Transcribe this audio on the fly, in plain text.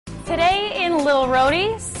Today in Lil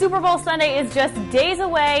Rhody, Super Bowl Sunday is just days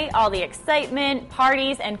away, all the excitement,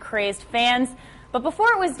 parties, and crazed fans. But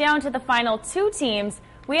before it was down to the final two teams,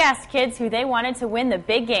 we asked kids who they wanted to win the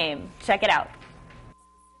big game. Check it out.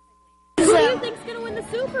 Who do you think's going to win the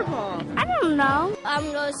Super Bowl? I don't know. I'm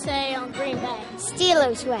going to say Green Bay.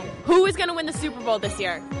 Steelers win. Who is going to win the Super Bowl this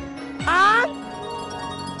year?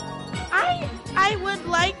 I would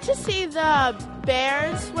like to see the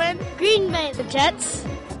Bears win. Green Bay. The Jets.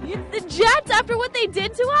 The Jets, after what they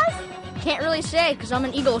did to us? Can't really say because I'm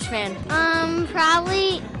an Eagles fan.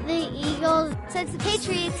 Probably the Eagles. Since the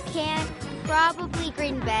Patriots can't, probably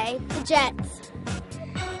Green Bay. The Jets.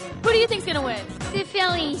 Who do you think's going to win? The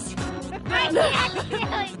Phillies.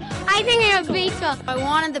 I think they're baseball. I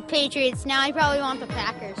wanted the Patriots. Now I probably want the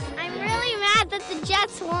Packers. I'm really mad that the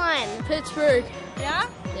Jets won. Pittsburgh. Yeah?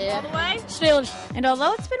 Yeah. All the way? Steelers. And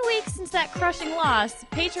although it's been weeks since that crushing loss,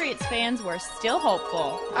 Patriots fans were still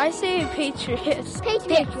hopeful. I say Patriots.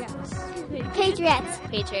 Patriots. Patriots.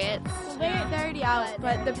 Patriots. They're already out,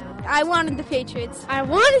 but I wanted the Patriots. I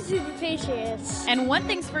wanted to see the Patriots. And one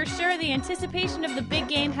thing's for sure, the anticipation of the big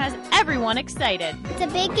game has everyone excited. It's a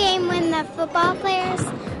big game when the football players,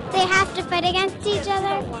 they have to fight against each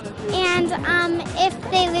other. And if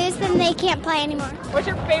they lose, then they can't play anymore. What's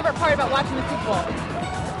your favorite part about watching the Super Bowl?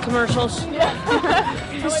 Commercials.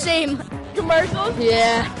 Yeah. Same. Commercials?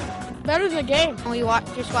 Yeah. Better than the game. We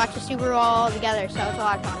just watch the Super Bowl all together, so it's a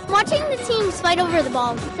lot of fun. Watching the teams fight over the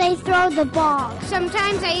ball. They throw the ball.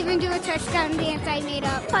 Sometimes I even do a touchdown dance I made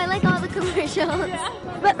up. I like all the commercials.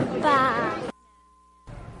 Yeah.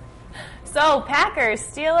 So, Packers,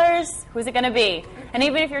 Steelers, who's it going to be? And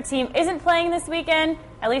even if your team isn't playing this weekend,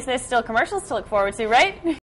 at least there's still commercials to look forward to, right?